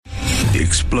the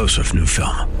explosive new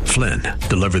film, Flynn,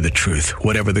 Deliver the Truth,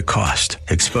 Whatever the Cost,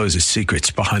 exposes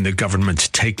secrets behind the government's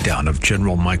takedown of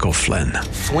General Michael Flynn.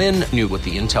 Flynn knew what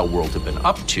the intel world had been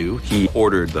up to. He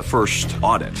ordered the first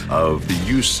audit of the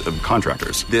use of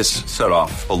contractors. This set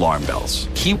off alarm bells.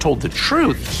 He told the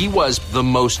truth. He was the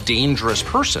most dangerous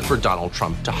person for Donald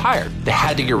Trump to hire. They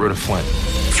had to get rid of Flynn.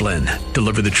 Flynn,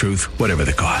 Deliver the Truth, Whatever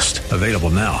the Cost. Available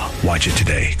now. Watch it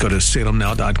today. Go to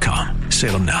salemnow.com.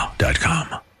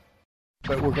 salemnow.com.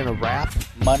 But we're going to wrap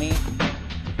money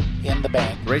in the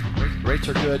bank. Rates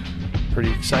are good.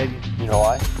 Pretty exciting. You know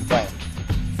why? Why?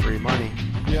 Free money.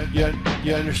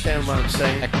 You understand what I'm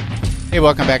saying? Hey,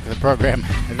 welcome back to the program.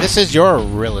 This is your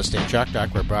Real Estate Chalk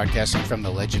Talk. We're broadcasting from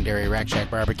the legendary Rack Shack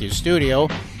Barbecue Studio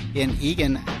in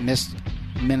Eagan,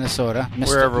 Minnesota.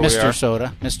 Wherever we are.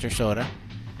 Mr. Soda.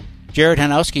 Jared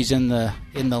Hanowski's in the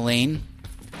lane.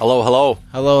 Hello.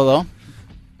 Hello.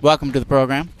 Welcome to the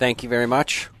program. Thank you very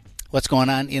much. What's going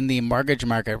on in the mortgage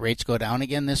market? Rates go down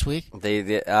again this week?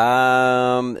 They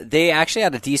actually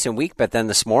had a decent week, but then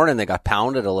this morning they got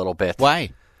pounded a little bit. Why?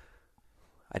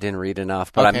 I didn't read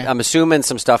enough, but okay. I'm assuming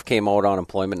some stuff came out on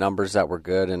employment numbers that were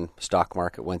good, and stock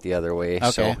market went the other way. Okay.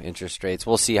 So interest rates,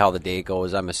 we'll see how the day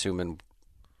goes. I'm assuming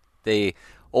they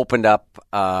opened up,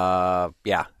 a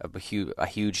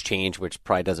huge change, which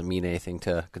probably doesn't mean anything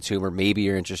to consumer. Maybe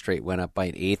your interest rate went up by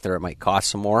an eighth, or it might cost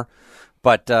some more.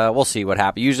 But we'll see what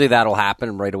happens. Usually that'll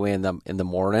happen right away in the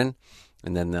morning,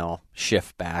 and then they'll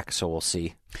shift back. So we'll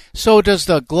see. So does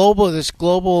Biden's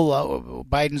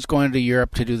going to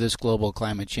Europe to do this global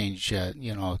climate change,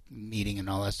 meeting and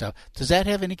all that stuff. Does that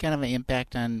have any kind of an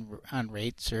impact on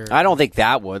rates? Or I don't think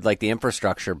that would. Like the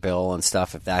infrastructure bill and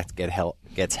stuff, if that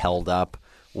gets held up,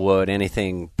 would.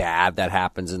 Anything bad that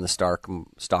happens in the stock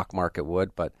market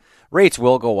would. But rates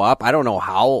will go up. I don't know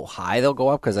how high they'll go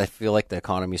up because I feel like the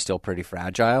economy is still pretty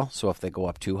fragile. So if they go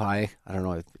up too high, I don't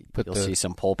know, you'll see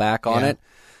some pullback on it.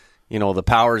 The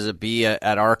powers that be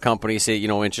at our company say,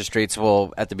 interest rates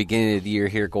will, at the beginning of the year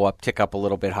here, tick up a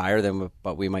little bit higher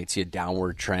but we might see a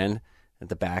downward trend at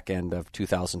the back end of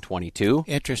 2022.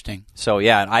 Interesting. So,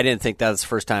 yeah, I didn't think that was the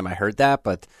first time I heard that,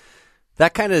 but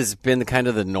that kind of has been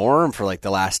the norm for like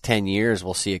the last 10 years.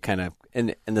 We'll see it kind of,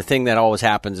 and the thing that always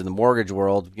happens in the mortgage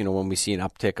world, when we see an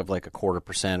uptick of like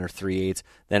 0.25% or 3/8,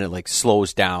 then it like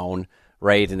slows down,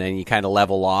 right? And then you kind of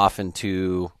level off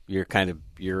into you're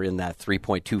in that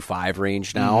 3.25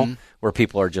 range now, where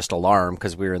people are just alarmed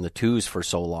because we were in the twos for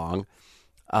so long.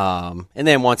 And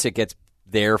then once it gets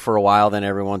there for a while, then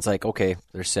everyone's like, okay,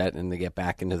 they're set, and they get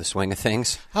back into the swing of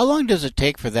things. How long does it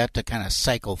take for that to kind of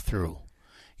cycle through?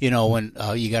 When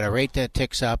you got a rate that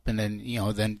ticks up, and then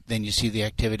then you see the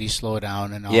activity slow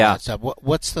down and all that stuff.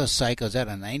 What's the cycle? Is that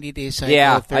a 90-day cycle?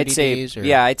 Yeah, 30 days? Or?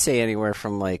 Yeah, I'd say anywhere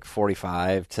from like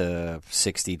 45 to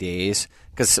 60 days,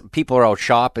 because people are out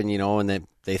shopping, and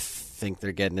they think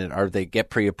they're getting it, or they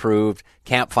get pre-approved,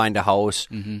 can't find a house.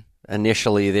 Mm-hmm.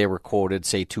 Initially, they were quoted,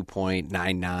 say, 2.99,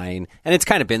 and it's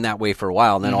kind of been that way for a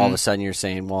while. And then all of a sudden, you're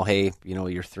saying, well, hey,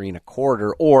 you're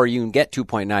 3.25, or you can get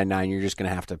 2.99. You're just going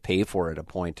to have to pay for it a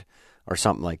point or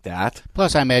something like that.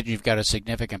 Plus, I imagine you've got a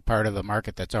significant part of the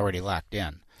market that's already locked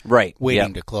in, right?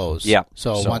 Waiting to close. Yeah.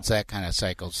 So once that kind of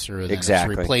cycles through, then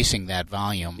exactly. It's replacing that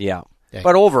volume. Yeah.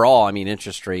 But overall,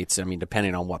 interest rates,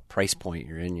 depending on what price point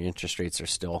you're in, your interest rates are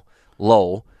still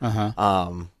low.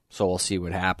 So we'll see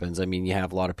what happens. You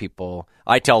have a lot of people.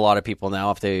 I tell a lot of people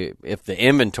now, if the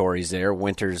inventory's there,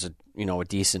 winter's a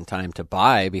decent time to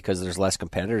buy because there's less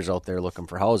competitors out there looking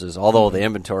for houses. Although the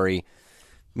inventory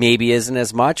maybe isn't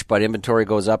as much, but inventory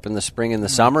goes up in the spring and the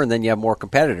summer, and then you have more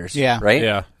competitors. Yeah, right.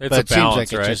 Yeah, it's but a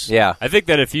balance, right? Yeah, I think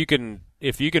that if you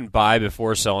can buy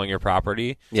before selling your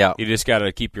property, you just got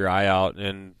to keep your eye out.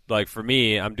 And like for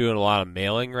me, I'm doing a lot of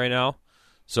mailing right now.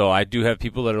 So I do have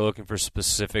people that are looking for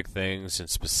specific things in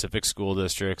specific school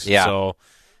districts. Yeah. So,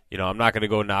 I'm not going to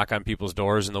go knock on people's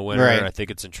doors in the winter. Right. I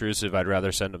think it's intrusive. I'd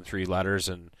rather send them 3 letters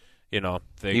and,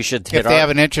 you should if they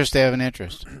have an interest, they have an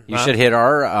interest. You should hit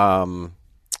our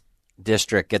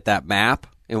district, get that map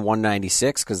in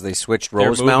 196 because they switched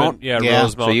Rosemount.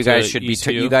 Rosemount. So you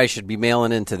guys should be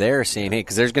mailing into there saying, hey,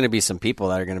 because there's going to be some people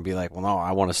that are going to be like, well, no,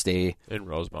 I want to stay in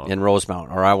Rosemount,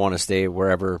 or I want to stay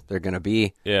wherever they're going to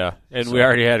be. Yeah, and we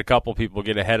already had a couple people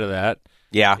get ahead of that.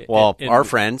 Yeah, well, our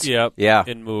friends. Yep. Yeah.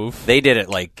 And move. They did it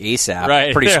like ASAP.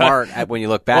 Right. Pretty smart when you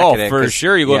look back at it. Oh, for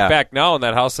sure. You look back now on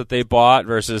that house that they bought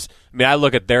versus, I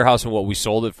look at their house and what we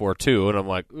sold it for too, and I'm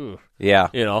like, ooh. Yeah.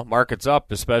 Market's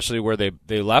up, especially where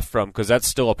they left from, because that's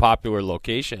still a popular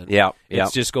location. Yeah.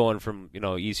 It's just going from,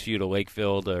 Eastview to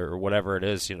Lakefield or whatever it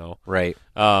is, Right.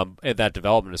 And that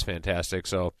development is fantastic.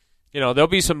 So, there'll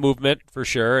be some movement for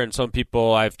sure, and some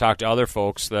people, I've talked to other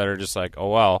folks that are just like, oh,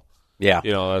 well. Yeah.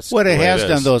 That's what it has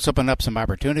done, though, is opened up some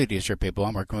opportunities for people.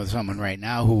 I'm working with someone right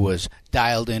now who was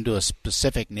dialed into a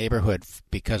specific neighborhood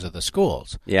because of the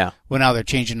schools. Yeah. Well, now they're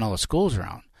changing all the schools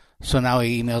around. So now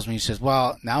he emails me and says,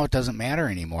 well, now it doesn't matter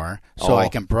anymore, so I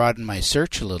can broaden my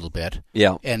search a little bit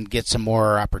and get some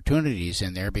more opportunities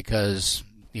in there because,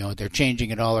 they're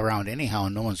changing it all around anyhow,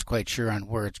 and no one's quite sure on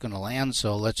where it's going to land,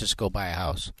 so let's just go buy a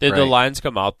house. Did the lines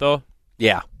come out, though?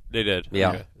 Yeah. They did? Yeah.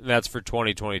 Okay. And that's for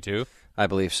 2022? I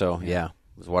believe so, yeah.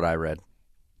 Is what I read.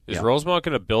 Is Rosemont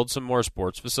going to build some more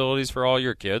sports facilities for all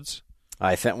your kids?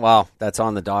 I think, that's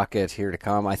on the docket here to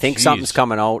come. I think something's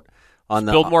coming out on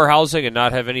the... Build more housing and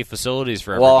not have any facilities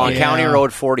for everybody. Well, on County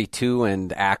Road 42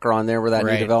 and Akron there where that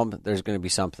new development, there's going to be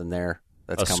something there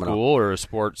that's coming up. A school or a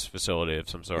sports facility of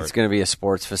some sort? It's going to be a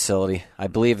sports facility. I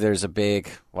believe there's a big...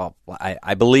 Well,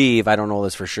 I believe, I don't know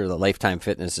this for sure, that Lifetime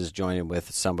Fitness is joining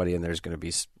with somebody and there's going to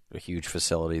be a huge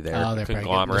facility there. Oh, they're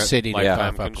conglomerate. The city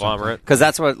Lifetime conglomerate. Because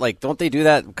that's what, don't they do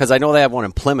that? Because I know they have one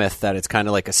in Plymouth that it's kind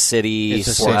of like a city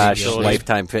 /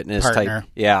 Lifetime Fitness partner type.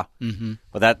 Yeah. Mm-hmm.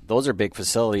 But those are big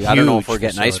facilities. I don't know if we're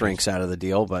getting ice rinks out of the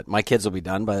deal, but my kids will be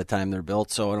done by the time they're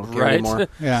built, so I don't care anymore.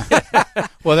 Yeah.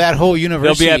 Well, that whole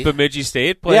university... They'll be at Bemidji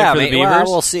State playing for the Beavers? Well,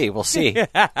 we'll see. We'll see.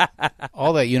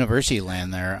 All that university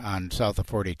land there on south of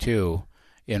 42...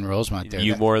 in Rosemont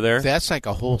there. That's like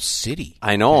a whole city.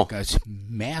 I know. It's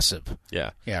massive. Yeah.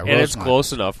 Yeah, and it's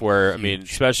close enough where,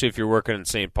 especially if you're working in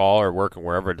St. Paul or working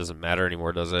wherever, it doesn't matter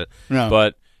anymore, does it? No.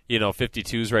 But,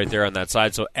 52's right there on that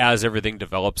side. So as everything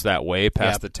develops that way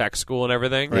past the tech school and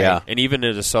everything, and even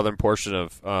in the southern portion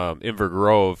of Inver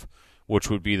Grove, which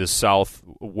would be the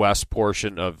southwest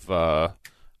portion of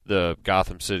the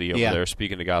Gotham City over there,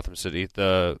 speaking of Gotham City,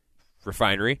 the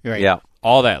refinery. Right. Yeah.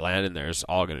 All that land in there is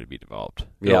all going to be developed.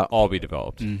 It'll all be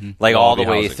developed. Mm-hmm. All the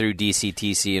way through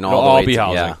DCTC and all the way to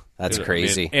housing. Yeah, that's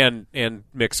crazy. And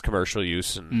mixed commercial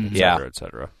use and et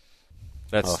cetera.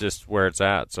 That's just where it's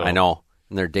at. So I know.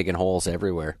 And they're digging holes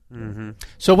everywhere. Mm-hmm.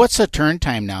 So what's the turn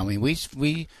time now?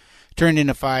 We turned in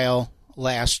a file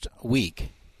last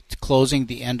week. It's closing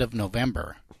the end of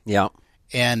November. Yeah.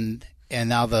 And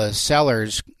now the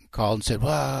sellers called and said,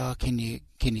 well, can you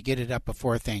get it up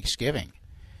before Thanksgiving?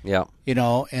 Yeah.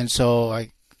 And so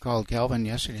I called Calvin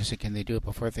yesterday and said, can they do it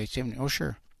before Thanksgiving? Oh,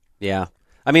 sure. Yeah.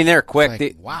 They're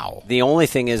quick. Wow. The only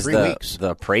thing is 3 weeks.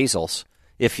 The appraisals.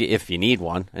 If you need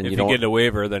one, and if you don't get a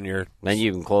waiver, then you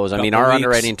can close. Our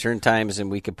underwriting turn times, and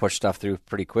we could push stuff through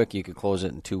pretty quick. You could close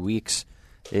it in 2 weeks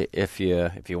if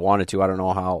you wanted to. I don't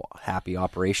know how happy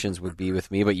operations would be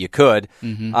with me, but you could.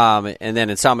 Mm-hmm. And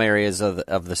then in some areas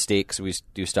of the state, 'cause we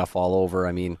do stuff all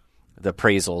over. The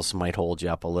appraisals might hold you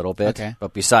up a little bit,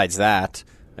 but besides that,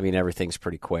 everything's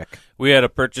pretty quick. We had a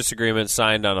purchase agreement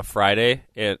signed on a Friday.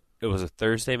 It was a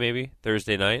Thursday, maybe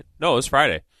Thursday night. No, it was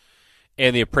Friday.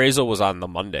 And the appraisal was on the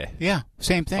Monday. Yeah,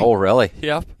 same thing. Oh, really?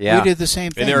 Yep. Yeah. We did the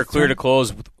same thing. And they were clear to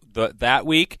close that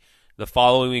week, the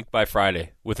following week by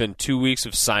Friday. Within 2 weeks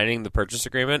of signing the purchase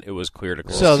agreement, it was clear to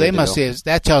close. So they must say,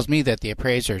 that tells me that the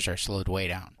appraisers are slowed way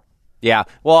down. Yeah.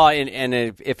 Well, and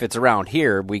if it's around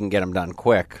here, we can get them done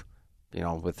quick,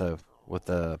 with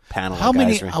the panel How of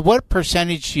guys. many? What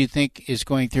percentage do you think is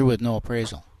going through with no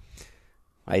appraisal?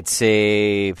 I'd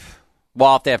say...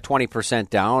 Well, if they have 20%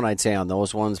 down, I'd say on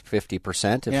those ones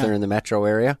 50% if they're in the metro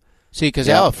area. See, because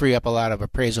that'll free up a lot of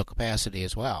appraisal capacity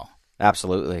as well.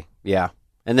 Absolutely, yeah.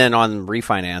 And then on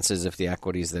refinances, if the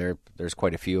equity's there, there's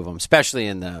quite a few of them, especially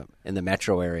in the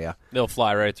metro area. They'll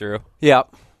fly right through.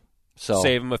 Yep. So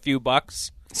save them a few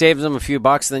bucks. Saves them a few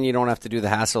bucks, then you don't have to do the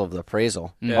hassle of the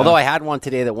appraisal. Yeah. Although I had one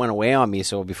today that went away on me,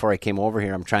 so before I came over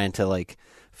here, I'm trying to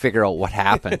figure out what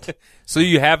happened. So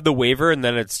you have the waiver and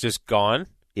then it's just gone?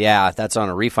 Yeah, that's on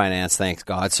a refinance, thanks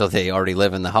God. So they already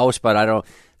live in the house, but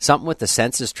something with the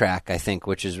census track, I think,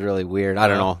 which is really weird. I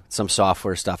don't know, some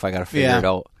software stuff. I got to figure it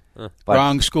out. But,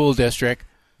 wrong school district.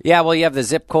 Yeah, well, you have the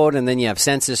zip code, and then you have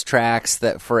census tracks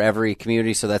that for every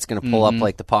community, so that's going to pull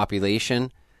up the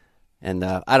population. And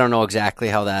I don't know exactly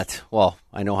how that. Well,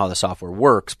 I know how the software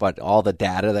works, but all the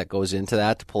data that goes into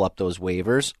that to pull up those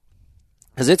waivers,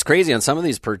 because it's crazy on some of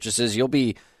these purchases, you'll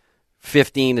be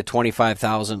 15 to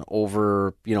 25,000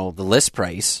 over, the list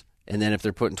price, and then if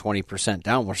they're putting 20%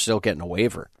 down, we're still getting a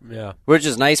waiver. Yeah, which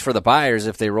is nice for the buyers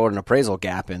if they wrote an appraisal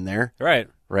gap in there. Right.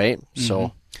 Mm-hmm. So,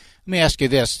 let me ask you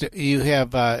this: you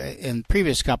have in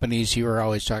previous companies, you were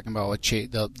always talking about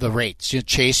the rates.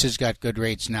 Chase has got good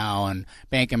rates now, and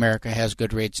Bank of America has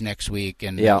good rates next week,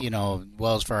 and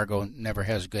Wells Fargo never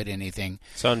has good anything.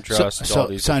 SunTrust,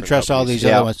 all these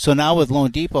other ones. So now with Loan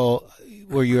Depot,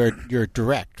 where you're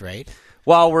direct, right?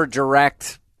 Well, we're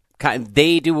direct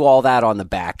they do all that on the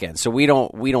back end, so we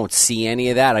don't see any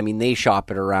of that. I mean, they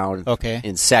shop it around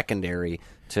in secondary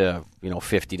to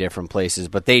 50 different places,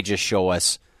 but they just show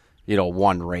us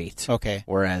one rate. Okay.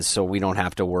 Whereas, so we don't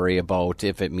have to worry about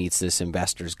if it meets this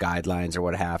investor's guidelines or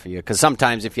what have you. Because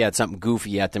sometimes if you had something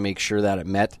goofy, you have to make sure that it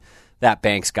met that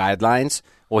bank's guidelines.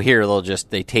 Well, here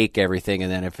they take everything,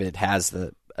 and then if it has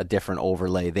a different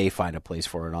overlay, they find a place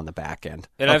for it on the back end.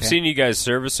 And I've seen you guys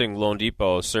servicing Loan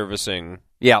Depot,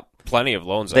 plenty of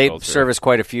loans. They service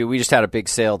quite a few. We just had a big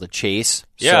sale to Chase.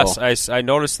 Yes, so. I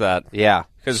noticed that. Yeah.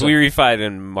 Because we refied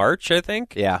in March, I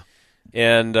think. Yeah.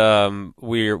 And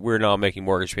we're now making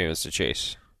mortgage payments to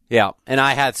Chase. Yeah, and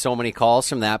I had so many calls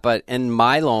from that, and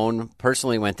my loan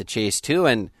personally went to Chase too,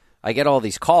 and I get all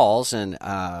these calls, and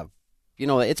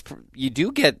you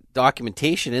do get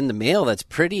documentation in the mail that's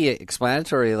pretty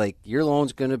explanatory, like your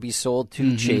loan's going to be sold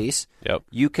to Chase. Yep.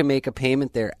 You can make a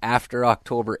payment there after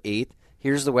October 8th.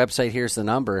 Here's the website, here's the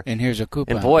number. And here's a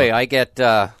coupon. And boy, I get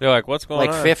they're like, what's going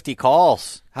on? 50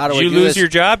 calls. How do Did I you do lose this? your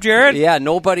job, Jared? Yeah,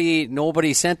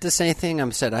 nobody sent us anything. I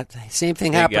said, same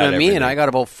thing happened to me, and I got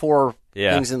about 4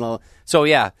 things in the... So,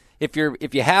 yeah, if you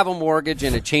have a mortgage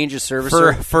and it changes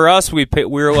servicer... For us, we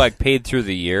were like paid through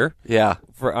the year. Yeah.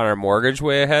 On our mortgage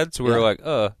way ahead, so we were like,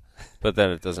 but then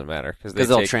it doesn't matter because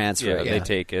they'll transfer it. They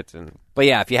take it. But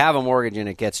yeah, if you have a mortgage and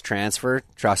it gets transferred,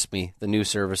 trust me, the new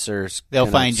servicers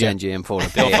send you info to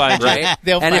pay. They'll find you. Right?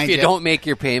 And if you don't make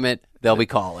your payment, they'll be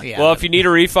calling. Yeah. Well, if you need a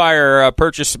refi or a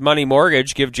purchase money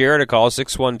mortgage, give Jared a call,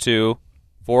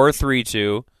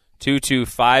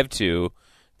 612-432-2252.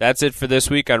 That's it for this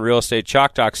week on Real Estate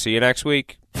Chalk Talk. See you next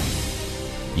week.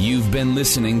 You've been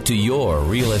listening to your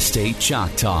Real Estate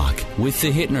Chalk Talk with the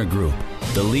Hittner Group,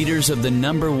 the leaders of the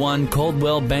 #1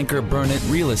 Coldwell Banker Burnett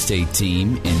real estate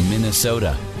team in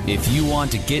Minnesota. If you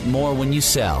want to get more when you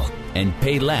sell and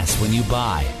pay less when you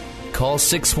buy, call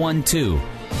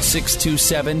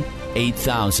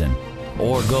 612-627-8000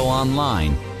 or go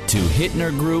online to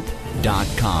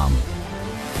hittnergroup.com.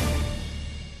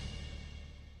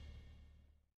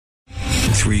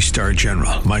 3-star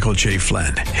General Michael J.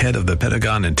 Flynn, head of the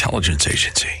Pentagon Intelligence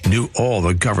Agency, knew all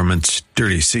the government's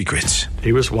dirty secrets.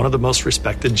 He was one of the most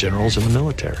respected generals in the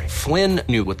military. Flynn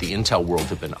knew what the intel world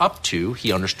had been up to.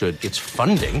 He understood its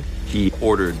funding. He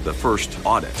ordered the first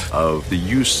audit of the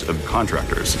use of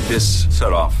contractors. This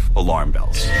set off alarm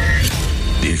bells.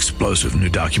 The explosive new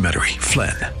documentary,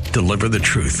 Flynn, Deliver the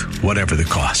Truth, Whatever the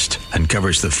Cost,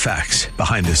 uncovers the facts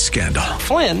behind this scandal.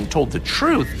 Flynn told the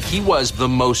truth. He was the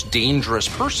most dangerous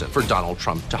person for Donald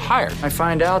Trump to hire. I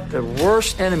find out the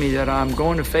worst enemy that I'm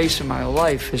going to face in my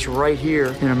life is right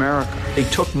here in America. They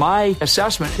took my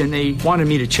assessment and they wanted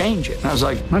me to change it. And I was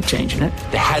like, I'm not changing it.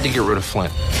 They had to get rid of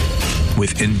Flynn.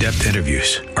 With in-depth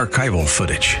interviews, archival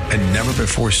footage, and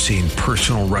never-before-seen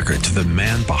personal records of the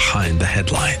man behind the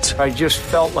headlines. I just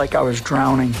felt like I was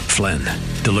drowning. Flynn,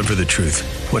 Deliver the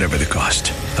Truth, Whatever the Cost.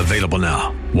 Available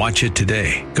now. Watch it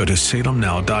today. Go to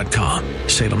salemnow.com.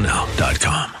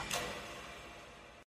 salemnow.com.